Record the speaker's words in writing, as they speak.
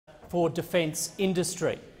for defence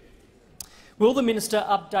industry. Will the minister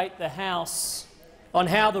update the House on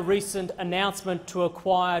how the recent announcement to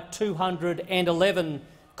acquire 211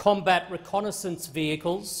 Combat Reconnaissance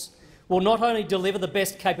Vehicles will not only deliver the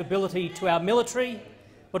best capability to our military,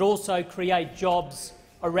 but also create jobs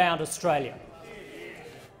around Australia?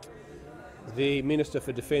 The Minister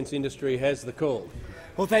for Defence Industry has the call.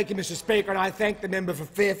 Well, thank you, Mr Speaker, and I thank the member for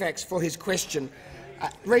Fairfax for his question.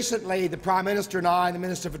 Recently, the Prime Minister and I and the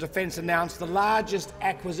Minister for Defence announced the largest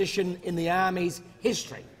acquisition in the Army's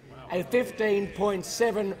history, a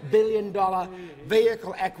 $15.7 billion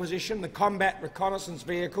vehicle acquisition, the Combat Reconnaissance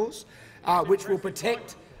Vehicles, which will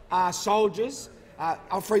protect our soldiers,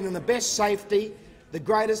 offering them the best safety, the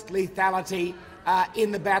greatest lethality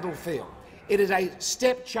in the battlefield. It is a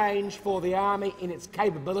step change for the Army in its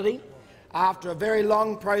capability. After a very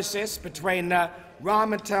long process between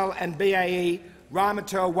Rheinmetall and BAE,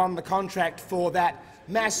 Rheinmetall won the contract for that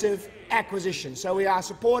massive acquisition. So we are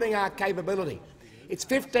supporting our capability. It's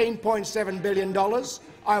 $15.7 billion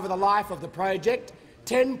over the life of the project.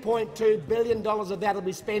 $10.2 billion of that will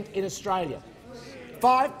be spent in Australia.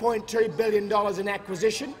 $5.2 billion in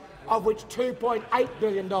acquisition, of which $2.8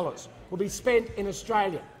 billion will be spent in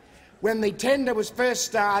Australia. When the tender was first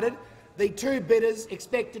started, the two bidders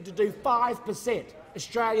expected to do 5%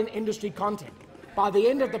 Australian industry content. By the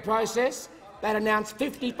end of the process, that announced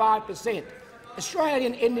 55%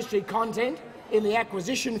 Australian industry content in the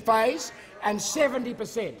acquisition phase and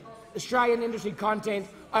 70% Australian industry content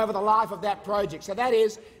over the life of that project. So that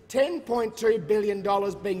is $10.2 billion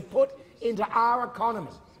being put into our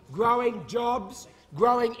economy, growing jobs,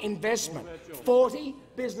 growing investment. 40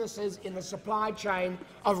 businesses in the supply chain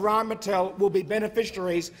of Rheinmetall will be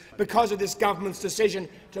beneficiaries because of this government's decision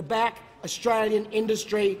to back Australian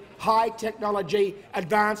industry, high technology,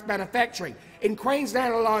 advanced manufacturing. In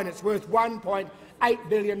Queensland alone, it's worth $1.8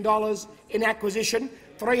 billion in acquisition,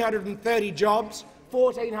 330 jobs,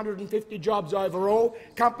 1,450 jobs overall.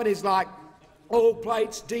 Companies like All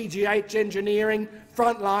Plates, DGH Engineering,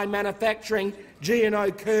 Frontline Manufacturing,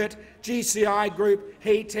 G&O Kurt, GCI Group,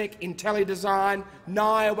 HeTech, IntelliDesign,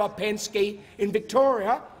 Niowa, Penske. In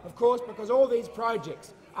Victoria, of course, because all these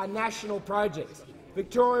projects are national projects,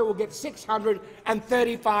 Victoria will get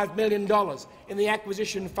 $635 million in the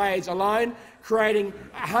acquisition phase alone, creating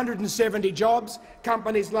 170 jobs.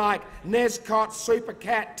 Companies like Nescott,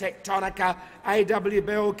 Supercat, Tectonica,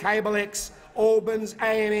 AWBell, CableX, Albans,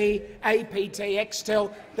 AME, APT,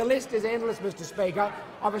 Extel. The list is endless, Mr Speaker,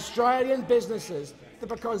 of Australian businesses that,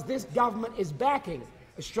 because this government is backing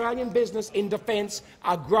Australian business in defence,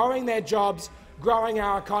 are growing their jobs, growing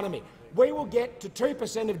our economy. We will get to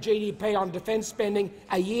 2% of GDP on defence spending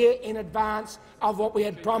a year in advance of what we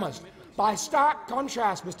had promised. By stark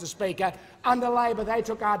contrast, Mr Speaker, under Labor they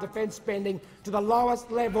took our defence spending to the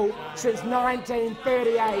lowest level since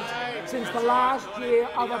 1938, since the last year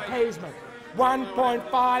of appeasement,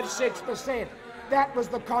 1.56%. That was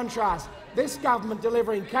the contrast. This government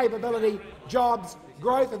delivering capability, jobs,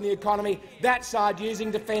 growth in the economy, that side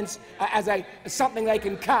using defence as something they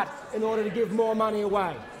can cut in order to give more money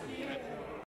away.